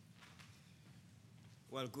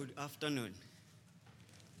Well, good afternoon.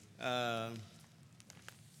 Uh,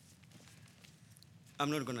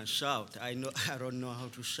 I'm not going to shout. I don't know how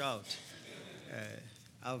to shout.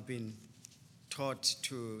 I've been taught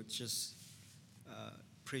to just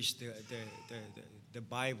preach the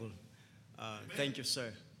Bible. Thank you,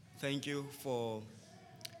 sir. Thank you for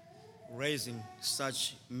raising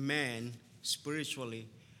such men spiritually,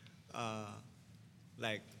 uh,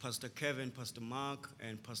 like Pastor Kevin, Pastor Mark,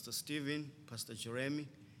 and Pastor Stephen, Pastor Jeremy,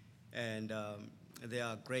 and they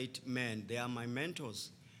are great men. They are my mentors.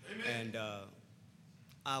 Amen. And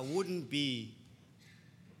I wouldn't be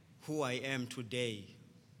who I am today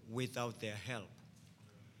without their help.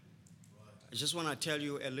 I just want to tell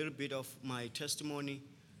you a little bit of my testimony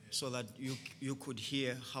so that you could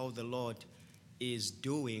hear how the Lord is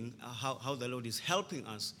doing, how the Lord is helping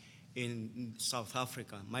us in South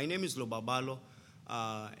Africa. My name is Lubabalo,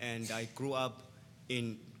 and I grew up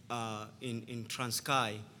in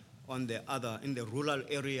Transkei in the rural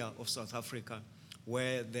area of South Africa,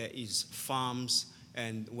 where there is farms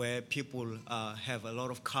and where people have a lot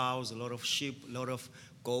of cows, a lot of sheep, a lot of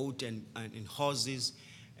goat and horses.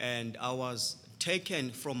 And I was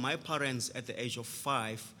taken from my parents at the age of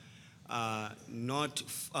 5. I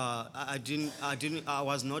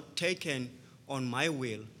was not taken on my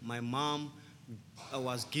will. My mom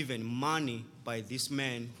was given money by this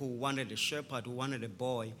man who wanted a shepherd, who wanted a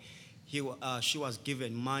boy. She was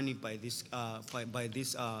given money by this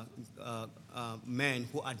man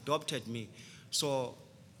who adopted me. So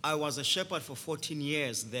I was a shepherd for 14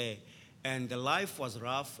 years there, and the life was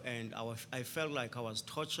rough, and I felt like I was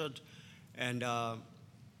tortured, and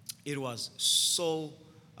it was so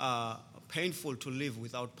painful to live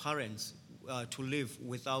without parents, to live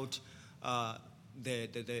without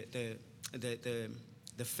the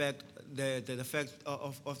fact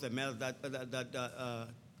of the male that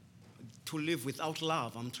to live without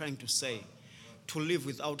love. I'm trying to say, to live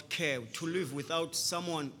without care, to live without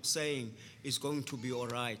someone saying it's going to be all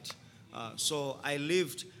right. So I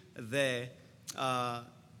lived there a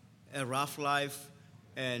rough life,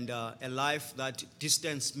 and a life that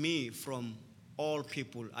distanced me from all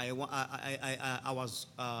people. I was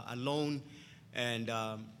alone, and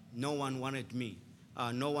no one wanted me.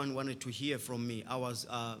 No one wanted to hear from me. I was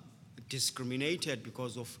discriminated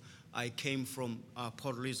because of I came from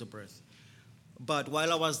Port Elizabeth. But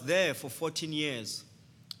while I was there for 14 years,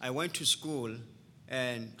 I went to school,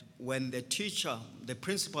 and when the teacher, the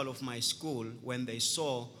principal of my school, when he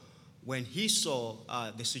saw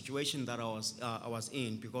the situation that I was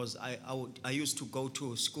in, because I used to go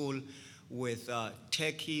to school with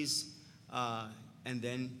turkeys, and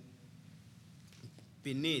then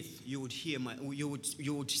beneath you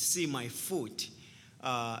would see my foot,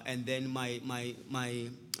 and then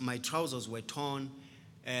my trousers were torn,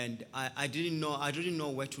 and I didn't know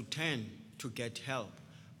where to turn to get help.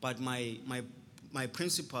 But my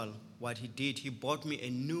principal, what he did, he bought me a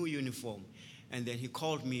new uniform, and then he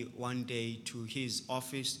called me one day to his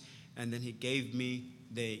office, and then he gave me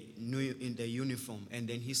the uniform, and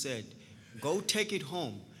then he said, "Go take it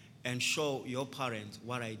home and show your parents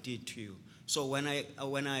what I did to you." So when I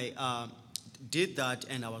did that,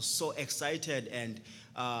 and I was so excited, and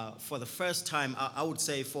for the first time, I would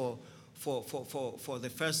say for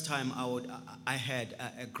the first time, I had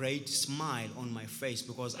a great smile on my face,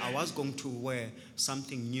 because I was going to wear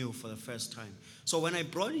something new for the first time. So when I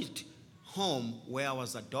brought it home where I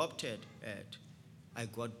was adopted at, I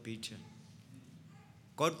got beaten.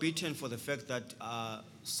 Got beaten for the fact that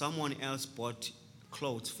someone else bought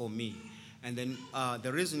clothes for me. And then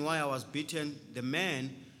the reason why I was beaten, the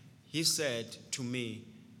man, he said to me,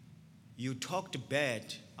 "You talked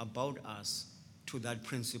bad about us to that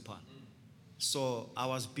principal." So I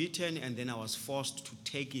was beaten, and then I was forced to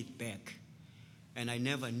take it back. And I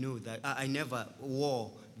never knew that, I never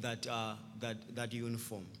wore that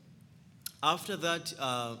uniform. After that,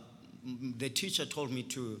 the teacher told me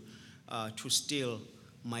to steal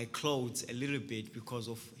my clothes a little bit, because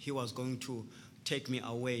he was going to take me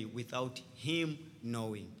away without him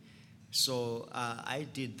knowing. So I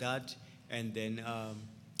did that, and then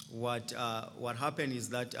what happened is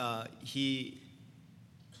that he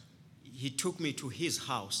took me to his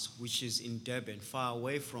house, which is in Durban, far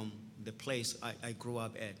away from the place I grew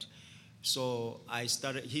up at. So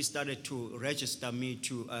he started to register me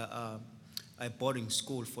to a boarding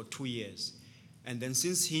school for 2 years. And then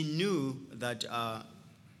since he knew that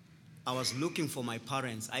I was looking for my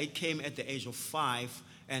parents, I came at the age of 5,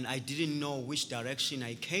 and I didn't know which direction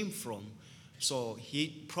I came from. So he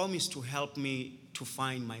promised to help me to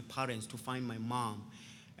find my parents, to find my mom.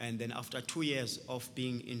 And then after 2 years of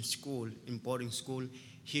being in school, in boarding school,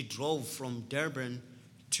 he drove from Durban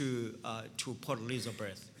to Port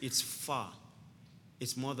Elizabeth. It's far.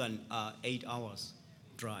 It's more than 8 hours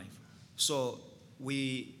drive. So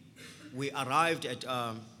we arrived at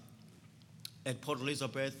Port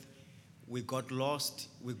Elizabeth. We got lost.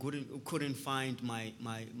 We couldn't find my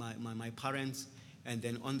parents. And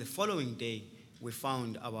then on the following day,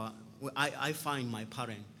 I find my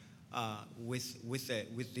parent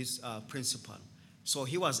with this principal. So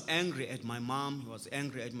he was angry at my mom. He was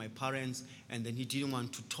angry at my parents, and then he didn't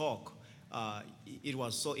want to talk. It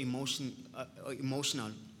was so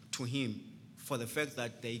emotional to him for the fact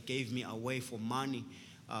that they gave me away for money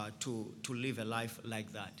to live a life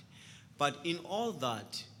like that. But in all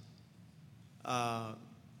that, I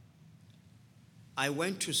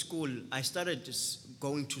went to school. I started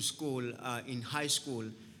going to school in high school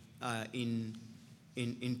in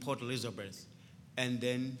Port Elizabeth. And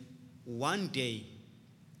then one day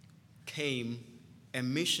came a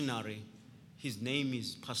missionary. His name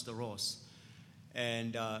is Pastor Ross.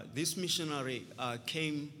 And this missionary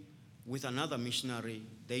came with another missionary.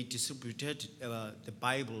 They distributed the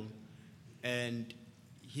Bible, and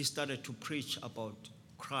he started to preach about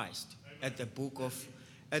Christ at the book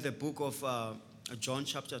of John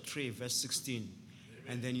chapter 3, verse 16.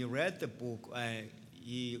 And then he read the book.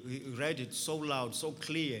 He read it so loud, so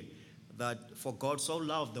clear, that for God so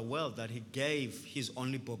loved the world that he gave his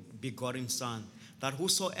only begotten Son, that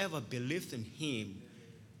whosoever believeth in him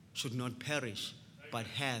should not perish, but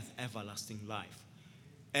have everlasting life.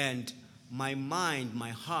 And my mind, my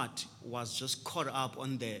heart was just caught up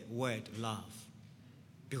on the word love.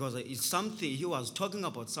 Because it's something, he was talking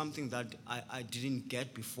about something that I didn't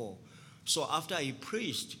get before. So after he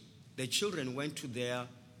preached, the children went to their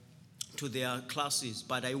classes,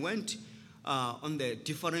 but I went on the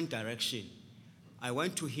different direction. I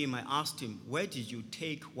went to him, I asked him, where did you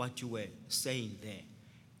take what you were saying there?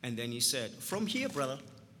 And then he said, from here, brother,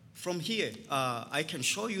 from here, I can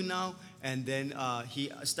show you now. And then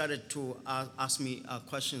he started to ask me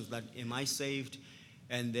questions that, am I saved?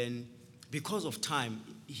 And then because of time,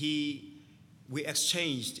 we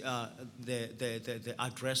exchanged the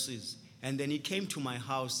addresses. And then he came to my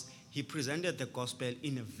house. He presented the gospel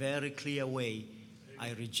in a very clear way.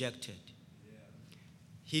 I rejected.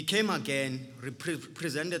 He came again,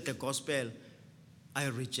 presented the gospel. I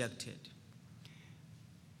rejected.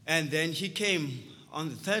 And then he came on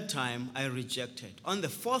the third time. I rejected. On the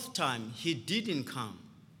fourth time, he didn't come.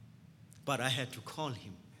 But I had to call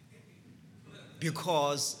him.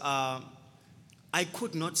 Because I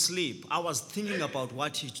could not sleep. I was thinking about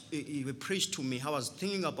what he preached to me. I was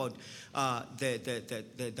thinking about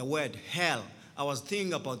the word hell. I was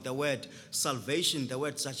thinking about the word salvation, the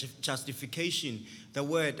word justification, the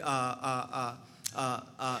word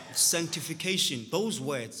sanctification. Those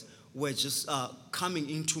words were just coming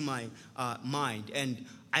into my mind. And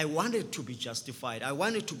I wanted to be justified. I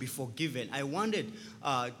wanted to be forgiven. I wanted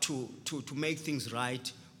to make things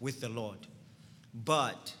right with the Lord.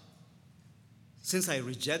 But since I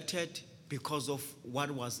rejected because of what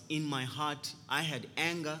was in my heart, I had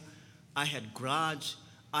anger, I had grudge,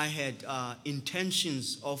 I had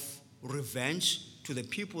intentions of revenge to the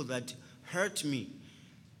people that hurt me.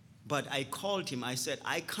 But I called him. I said,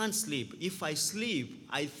 I can't sleep. If I sleep,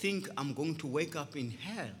 I think I'm going to wake up in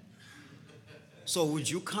hell. So would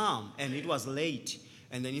you come? And it was late.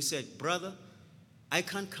 And then he said, brother, I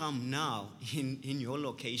can't come now in your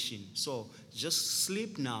location. So just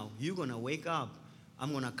sleep now. You're going to wake up.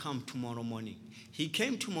 I'm going to come tomorrow morning. He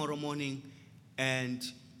came tomorrow morning, and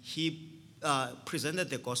he presented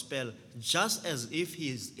the gospel just as if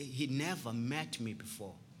he never met me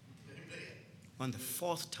before. On the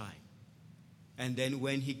fourth time. And then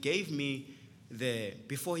when he gave me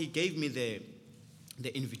before he gave me the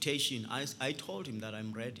invitation, I told him that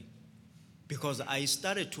I'm ready. Because I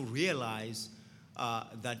started to realize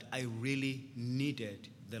that I really needed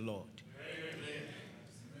the Lord.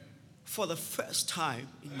 For the first time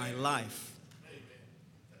in my life,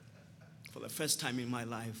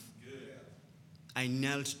 I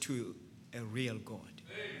knelt to a real God.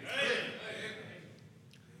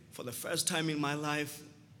 For the first time in my life,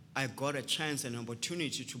 I got a chance and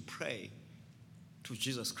opportunity to pray to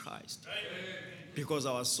Jesus Christ. Because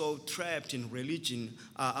I was so trapped in religion,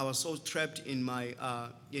 I was so trapped in my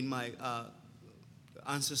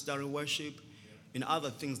ancestral worship, in other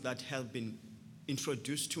things that have been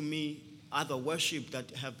introduced to me, other worship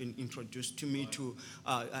that have been introduced to me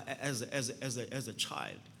as a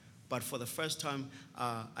child. But for the first time,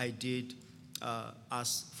 I did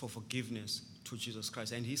ask for forgiveness to Jesus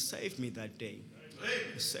Christ, and He saved me that day.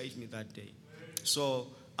 He saved me that day. So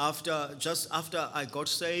just after I got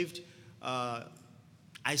saved, I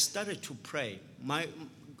started to pray.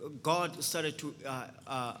 God started to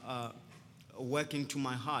work into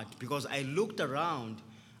my heart, because I looked around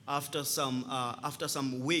after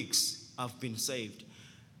some weeks I've been saved.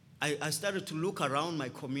 I started to look around my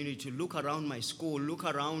community, look around my school, look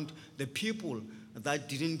around the people that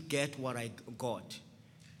didn't get what I got.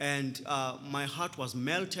 And my heart was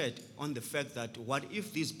melted on the fact that what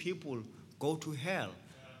if these people go to hell?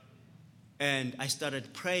 And I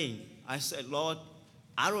started praying. I said, Lord,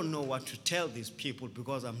 I don't know what to tell these people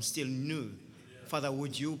because I'm still new. Father,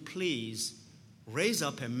 would you please raise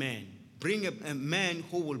up a man, bring a man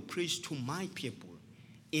who will preach to my people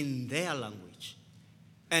in their language.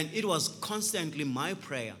 And it was constantly my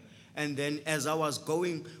prayer. And then as I was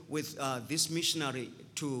going with this missionary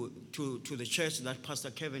to the church that Pastor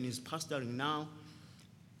Kevin is pastoring now,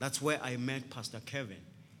 that's where I met Pastor Kevin.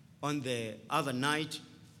 On the other night,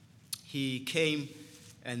 he came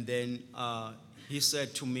and then he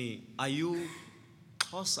said to me, "Are you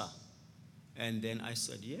Xhosa?" And then I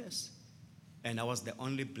said, "Yes." And I was the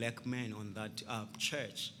only black man on that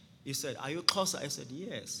church. He said, "Are you Xhosa?" I said,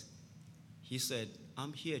 "Yes." He said,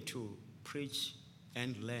 "I'm here to preach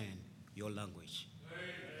and learn your language."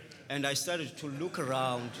 And I started to look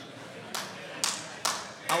around.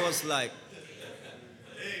 I was like,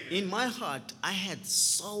 in my heart, I had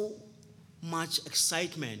so much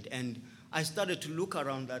excitement, and I started to look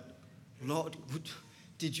around that, Lord,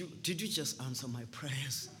 did you just answer my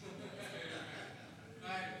prayers?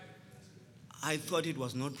 I thought it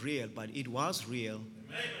was not real, but it was real.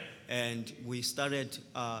 And we started,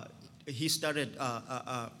 he started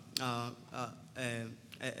a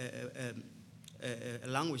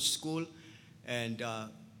language school, and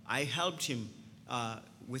I helped him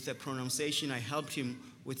with the pronunciation, I helped him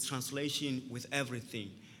with translation, with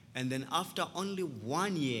everything. And then after only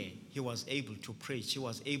 1 year, he was able to preach. He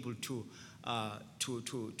was able to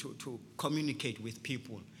communicate with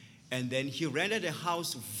people. And then he rented a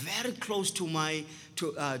house very close to my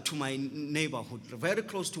neighborhood, very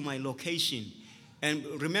close to my location. And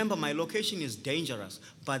remember, my location is dangerous.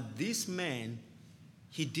 But this man,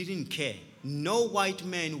 he didn't care. No white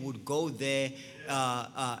man would go there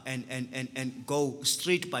and go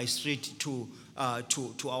street by street to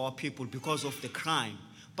our people because of the crime.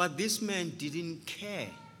 But this man didn't care.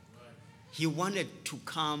 He wanted to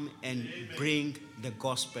come and bring the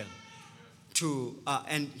gospel.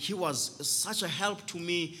 And he was such a help to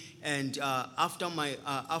me. And after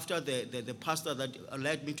the pastor that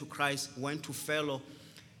led me to Christ went to fellow,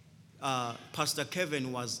 Pastor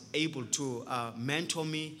Kevin was able to mentor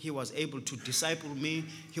me. He was able to disciple me.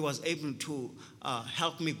 He was able to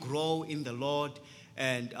help me grow in the Lord.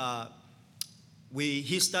 And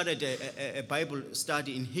he started a Bible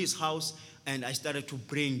study in his house, and I started to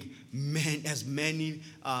bring as many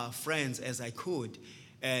friends as I could.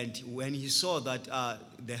 And when he saw that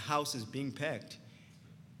the house is being packed,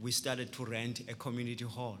 we started to rent a community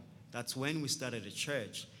hall. That's when we started a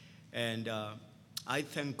church. And I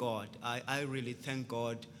thank God. I really thank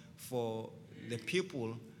God for the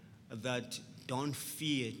people that don't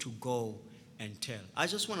fear to go and tell. I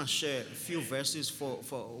just want to share a few verses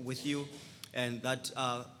with you, and that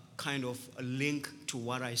kind of a link to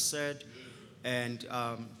what I said. And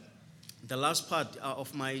the last part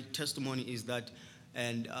of my testimony is that,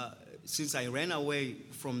 and since I ran away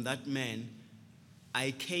from that man,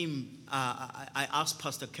 I asked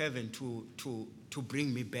Pastor Kevin to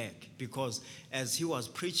bring me back, because as he was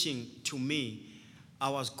preaching to me, I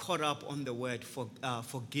was caught up on the word for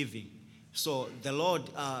forgiving. So the Lord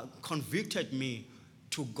convicted me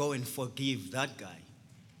to go and forgive that guy.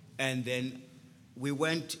 And then we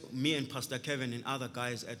went, me and Pastor Kevin and other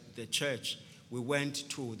guys at the church, we went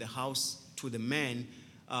to the house, to the man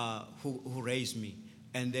who raised me.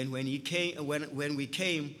 And then when we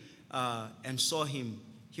came and saw him,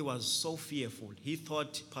 he was so fearful. He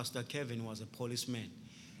thought Pastor Kevin was a policeman,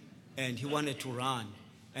 and he wanted to run.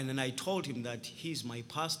 And then I told him that he's my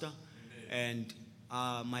pastor, and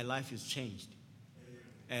my life has changed.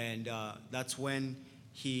 And that's when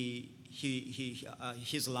his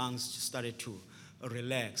lungs started to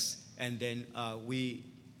relax. And then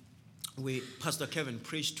Pastor Kevin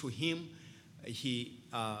preached to him. We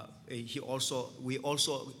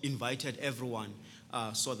also invited everyone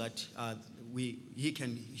so that he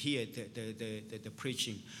can hear the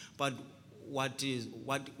preaching. But what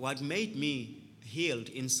made me healed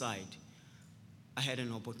inside, I had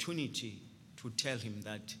an opportunity to tell him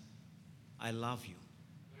that I love you,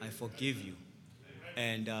 I forgive you,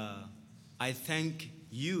 and I thank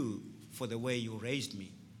you for the way you raised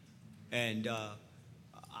me. And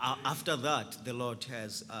after that, the Lord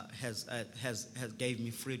has gave me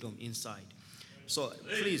freedom inside. So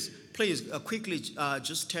please, quickly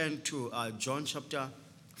just turn to John chapter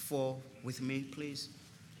 4 with me, please.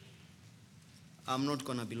 I'm not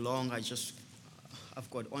going to be long. I've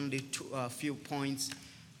got only a few points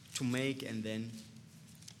to make, and then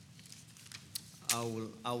I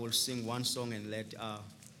will sing one song and let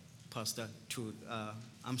Pastor to.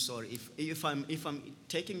 I'm sorry if I'm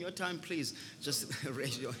taking your time. Please just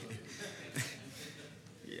raise your hand.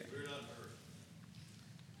 Yeah.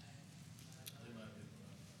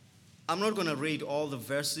 I'm not going to read all the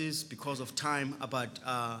verses because of time, but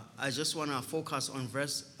I just want to focus on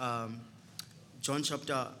John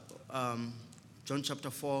chapter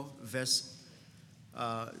 4, verse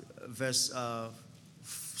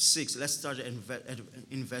 6. Let's start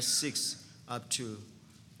in verse 6 up to,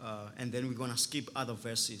 and then we're going to skip other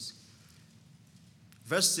verses.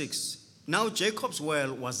 Verse 6. Now Jacob's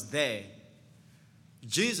well was there.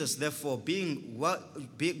 Jesus, therefore, being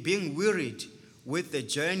wearied with the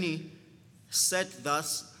journey, sat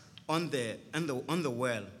thus on the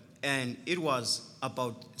well, and it was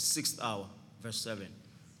about 6th hour. Verse 7.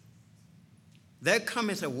 There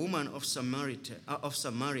cometh a woman of Samaria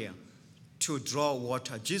to draw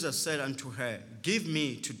water. Jesus said unto her, Give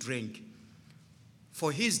me to drink.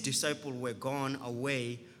 For his disciples were gone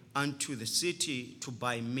away unto the city to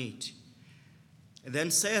buy meat.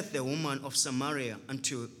 Then saith the woman of Samaria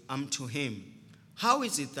unto him, How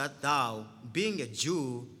is it that thou, being a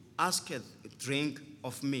Jew, askest drink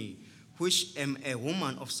of me, which am a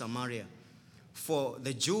woman of Samaria? For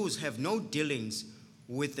the Jews have no dealings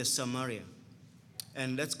with the Samaria.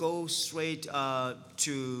 And let's go straight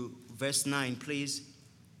to verse 9, please,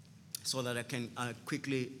 so that I can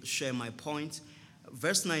quickly share my point.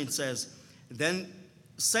 Verse 9 says, Then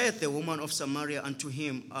saith the woman of Samaria unto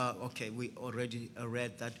him, okay, we already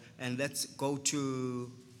read that. And let's go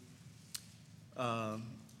to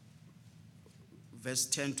verse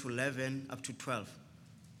 10 to 11 up to 12.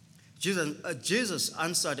 Jesus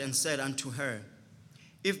answered and said unto her,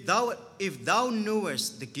 If thou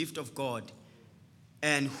knewest the gift of God,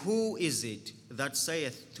 and who is it that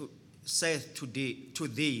saith to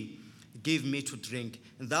thee, Give me to drink,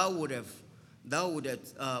 thou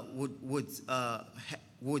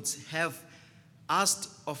wouldst have asked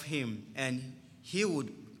of him, and he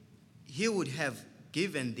would have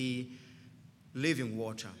given thee living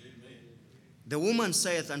water. Amen. The woman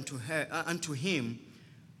saith unto him,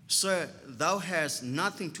 Sir, thou hast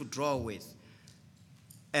nothing to draw with,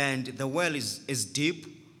 and the well is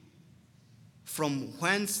deep. From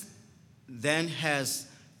whence then hast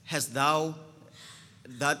thou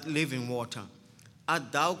that living water?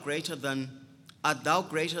 Art thou greater than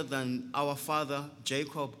our father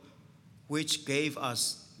Jacob, which gave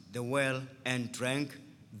us the well and drank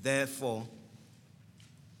therefore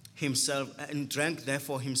himself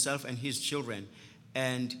and his children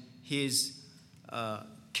and his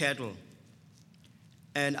cattle?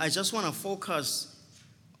 And I just want to focus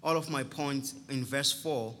all of my points in verse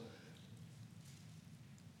 4,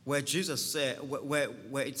 where Jesus said,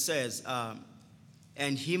 where it says,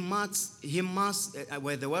 and he must,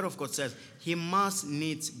 where the word of God says, he must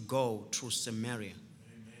needs go through Samaria.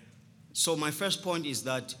 Amen. So my first point is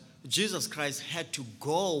that Jesus Christ had to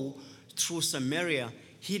go through Samaria.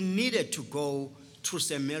 He needed to go through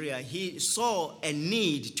Samaria. He saw a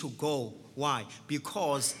need to go. Why?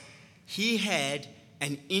 Because he had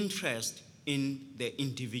an interest in the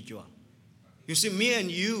individual. You see, me and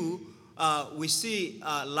you, we see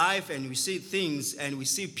life and we see things and we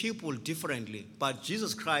see people differently. But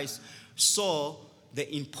Jesus Christ saw the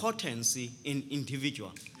importance in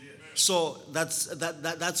individual. So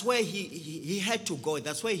that's where he had to go.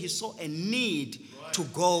 That's why he saw a need to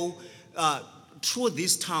go through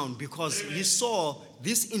this town, because he saw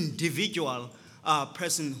this individual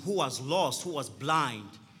person who was lost, who was blind.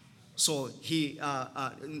 So he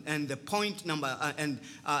and the point number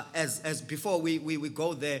as before we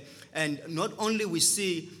go there, and not only we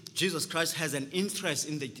see Jesus Christ has an interest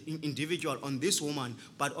in the individual, on this woman,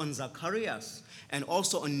 but on Zacharias and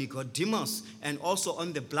also on Nicodemus and also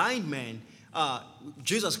on the blind man.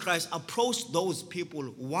 Jesus Christ approached those people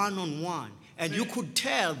one-on-one, and you could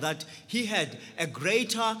tell that he had a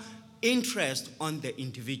greater interest on the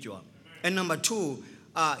individual. And number two,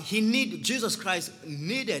 Jesus Christ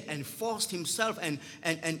needed and forced himself and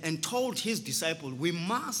told his disciples, we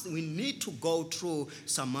need to go through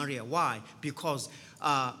Samaria. Why? Because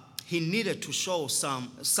he needed to show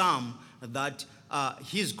some that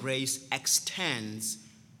his grace extends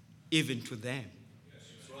even to them.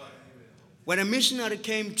 When a missionary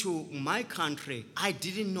came to my country, I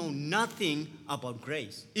didn't know nothing about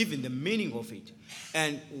grace, even the meaning of it.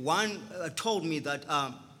 And one told me that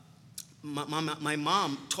my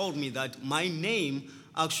mom told me that my name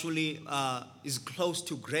actually is close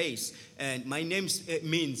to grace, and my name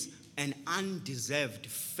means an undeserved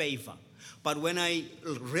favor. But when I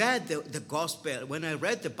read the gospel, when I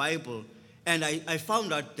read the Bible, and I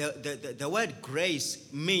found out the word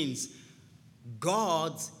grace means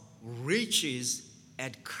God's riches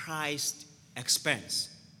at Christ's expense.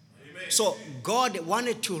 Amen. So God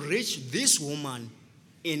wanted to reach this woman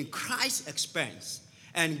in Christ's expense,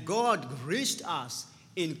 and God reached us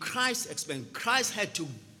in Christ's expense. Christ had to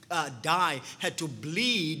die, had to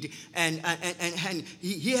bleed, and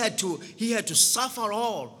he had to suffer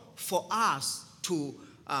all for us to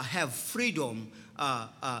have freedom,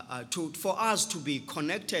 for us to be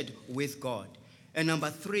connected with God. And number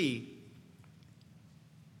 3,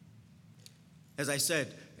 as I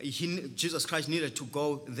said, Jesus Christ needed to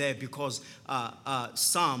go there because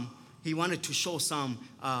he wanted to show some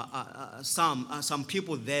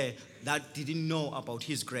people there that didn't know about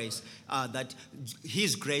his grace, that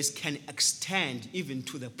his grace can extend even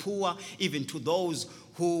to the poor, even to those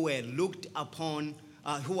who were looked upon,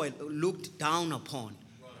 who were looked down upon.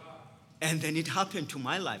 And then it happened to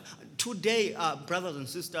my life. Today, brothers and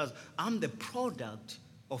sisters, I'm the product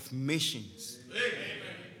of missions. Amen.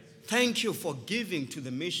 Thank you for giving to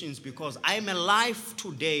the missions, because I'm a life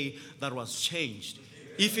today that was changed.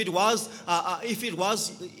 If it was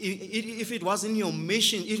in your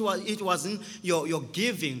mission, it wasn't your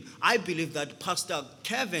giving. I believe that Pastor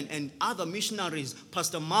Kevin and other missionaries,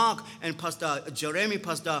 Pastor Mark and Pastor Jeremy,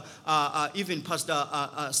 even Pastor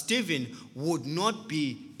Stephen, would not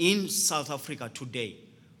be in South Africa today.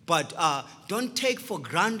 But don't take for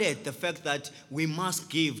granted the fact that we must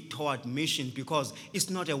give toward mission, because it's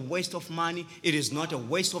not a waste of money, it is not a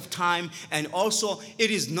waste of time, and also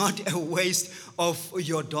it is not a waste of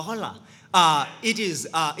your dollar. It is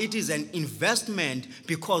an investment,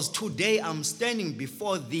 because today I'm standing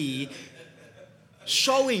before thee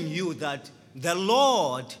showing you that the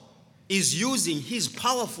Lord is using his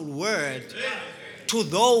powerful word to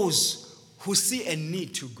those who see a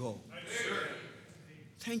need to go.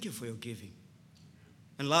 Thank you for your giving.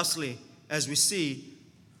 And lastly, as we see,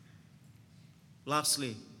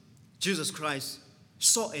 Jesus Christ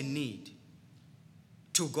saw a need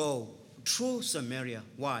to go through Samaria.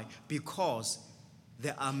 Why? Because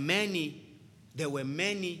there were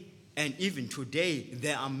many, and even today,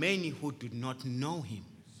 there are many who do not know him.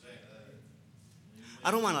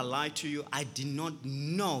 I don't want to lie to you. I did not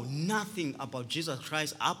know nothing about Jesus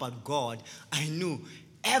Christ, about God. I knew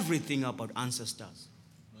everything about ancestors.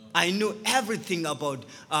 I knew everything about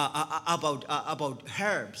herbs.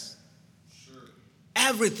 Sure.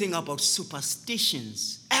 Everything about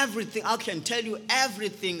superstitions. Everything. I can tell you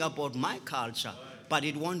everything about my culture, but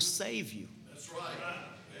it won't save you. That's right.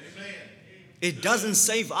 Amen. It doesn't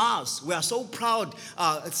save us. We are so proud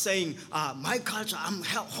saying, my culture, I'm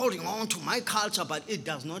holding on to my culture, but it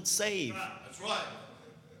does not save. That's right.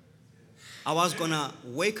 I was going to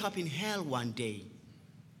wake up in hell one day,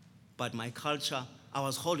 but my culture, I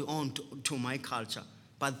was holding on to my culture.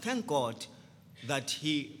 But thank God that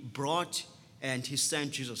he brought and he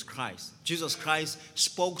sent Jesus Christ. Jesus Christ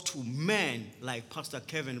spoke to men like Pastor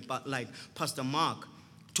Kevin, but like Pastor Mark,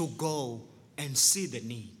 to go and see the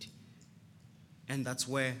need. And that's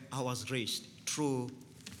where I was reached, through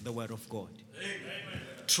the word of God. Amen.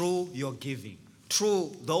 Through your giving.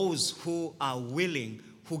 Through those who are willing,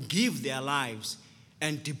 who give their lives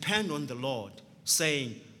and depend on the Lord,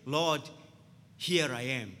 saying, Lord, here I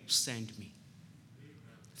am, send me.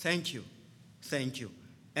 Thank you. Thank you.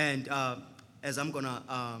 And as I'm going to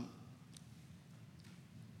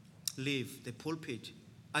leave the pulpit,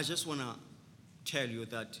 I just want to tell you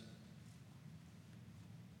that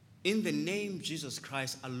in the name Jesus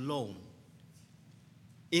Christ alone,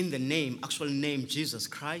 in the name, actual name Jesus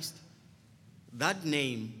Christ, that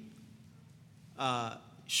name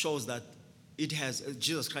shows that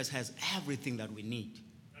Jesus Christ has everything that we need.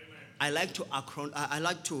 I like to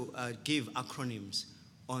give acronyms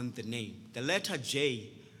on the name. The letter J,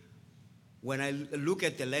 when I look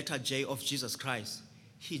at the letter J of Jesus Christ,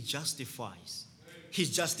 he justifies. He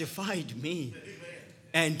justified me.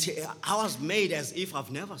 And I was made as if I've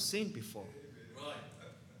never sinned before.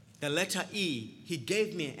 The letter E, he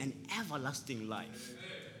gave me an everlasting life.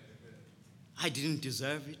 I didn't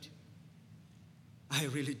deserve it. I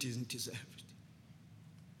really didn't deserve it.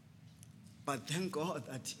 But thank God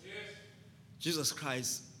that Jesus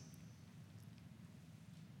Christ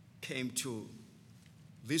came to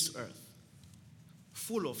this earth,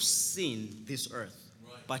 full of sin, this earth.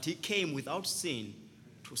 Right. But he came without sin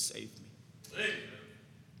to save me.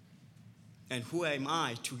 And who am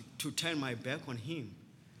I to turn my back on him?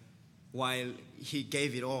 while he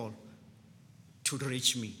gave it all to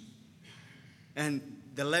reach me. And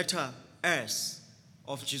the letter S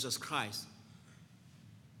of Jesus Christ,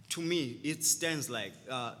 to me, it stands like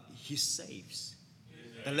he saves.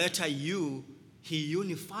 The letter U, he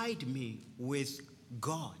unified me with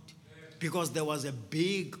God, because there was a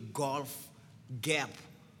big gulf gap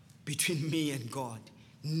between me and God.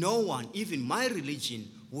 No one, even my religion,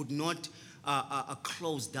 would not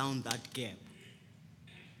close down that gap.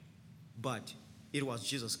 But it was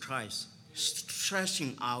Jesus Christ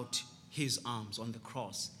stretching out his arms on the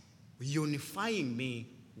cross, unifying me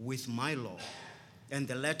with my Lord. And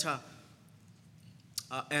the letter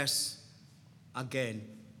S, again,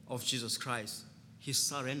 of Jesus Christ, he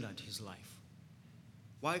surrendered his life.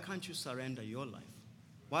 Why can't you surrender your life?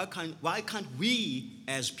 Why can't we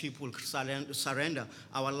as people surrender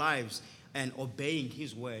our lives and obeying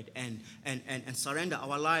his word and surrender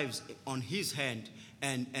our lives on his hand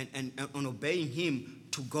and on obeying him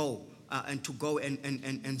to go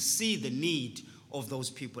and see the need of those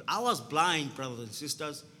people? I was blind, brothers and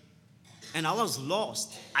sisters, and I was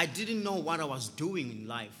lost. I didn't know what I was doing in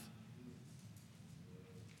life.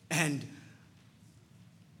 And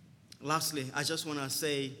lastly, I just want to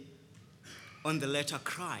say, on the letter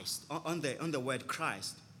Christ, on the word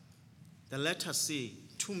Christ, the letter C,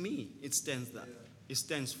 to me, it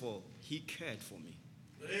stands for he cared for me.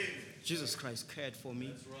 Jesus Christ cared for me.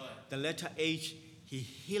 That's right. The letter H, he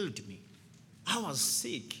healed me. I was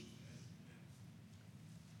sick.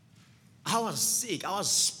 I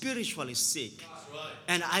was spiritually sick. That's right.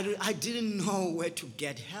 And I didn't know where to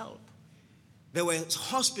get help. There were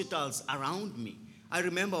hospitals around me. I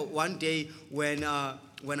remember one day when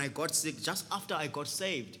I got sick, just after I got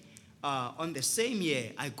saved, on the same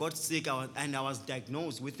year I got sick, and I was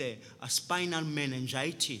diagnosed with a spinal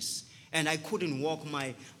meningitis, and I couldn't walk.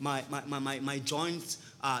 My joints,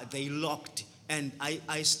 they locked, and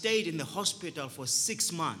I stayed in the hospital for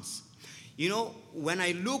 6 months. You know, when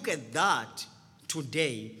I look at that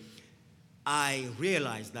today, I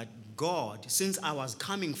realize that God, since I was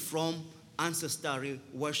coming from ancestral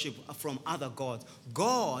worship from other gods,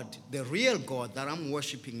 God, the real God that I'm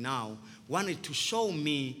worshiping now, wanted to show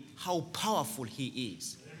me how powerful he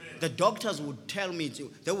is. Amen. The doctors would tell me,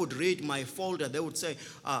 they would read my folder, they would say,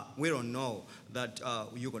 we don't know that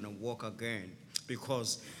you're going to walk again,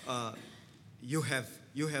 because you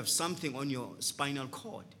have something on your spinal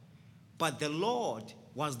cord. But the Lord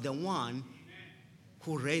was the one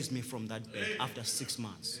who raised me from that bed after 6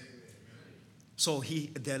 months. So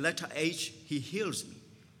the letter H, he heals me.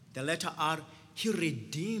 The letter R, he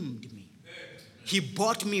redeemed me. He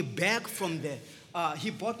bought me back from the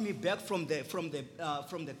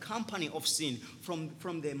company of sin,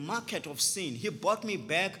 from the market of sin. He bought me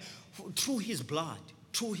back through his blood,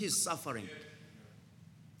 through his suffering.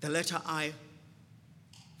 The letter I,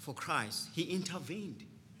 for Christ, he intervened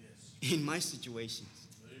in my situations.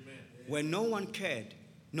 Amen. When no one cared,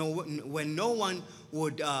 when no one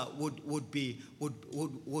would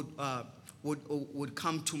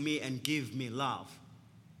come to me and give me love.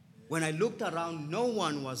 When I looked around, no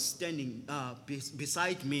one was standing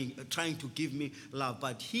beside me trying to give me love,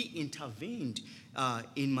 but he intervened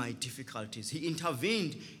in my difficulties. He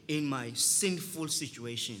intervened in my sinful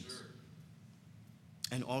situations. Sure.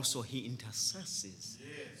 And also he intercedes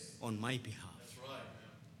on my behalf. That's right.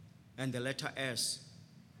 And the letter S,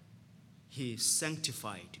 he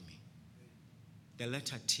sanctified me. The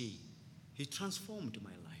letter T, he transformed my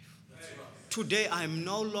life. That's right. Today, I'm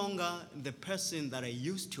no longer the person that I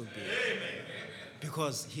used to be,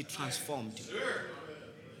 because he transformed me.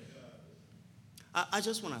 I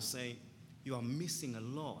just want to say, you are missing a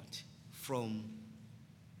lot from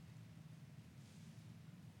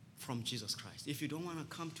Jesus Christ. If you don't want to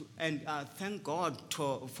come to, and thank God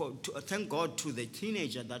thank God to the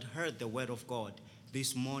teenager that heard the word of God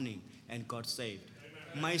this morning and got saved.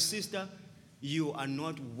 Amen. My sister, you are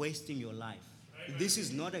not wasting your life. Amen. This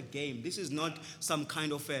is not a game. This is not some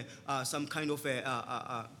kind of a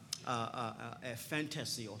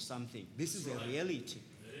fantasy or something. This is a reality.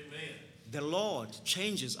 Amen. The Lord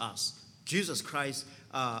changes us. Jesus Christ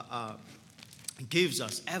gives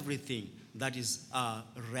us everything that is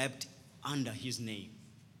wrapped under his name.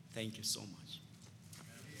 Thank you so much.